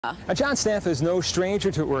Now, John Stanfa is no stranger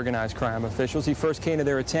to organized crime officials. He first came to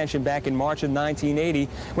their attention back in March of 1980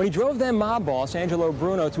 when he drove then mob boss Angelo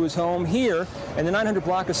Bruno to his home here in the 900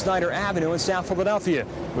 block of Snyder Avenue in South Philadelphia.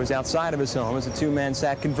 It was outside of his home as the two men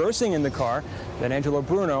sat conversing in the car that Angelo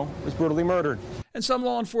Bruno was brutally murdered. And some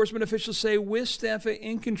law enforcement officials say with Stanfa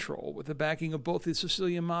in control, with the backing of both the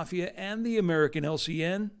Sicilian Mafia and the American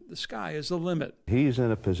LCN, the sky is the limit. He's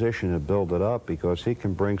in a position to build it up because he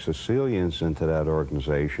can bring Sicilians into that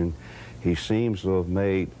organization. He seems to have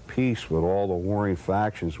made peace with all the warring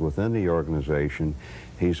factions within the organization.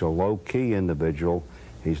 He's a low-key individual.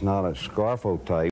 He's not a Scarfo type.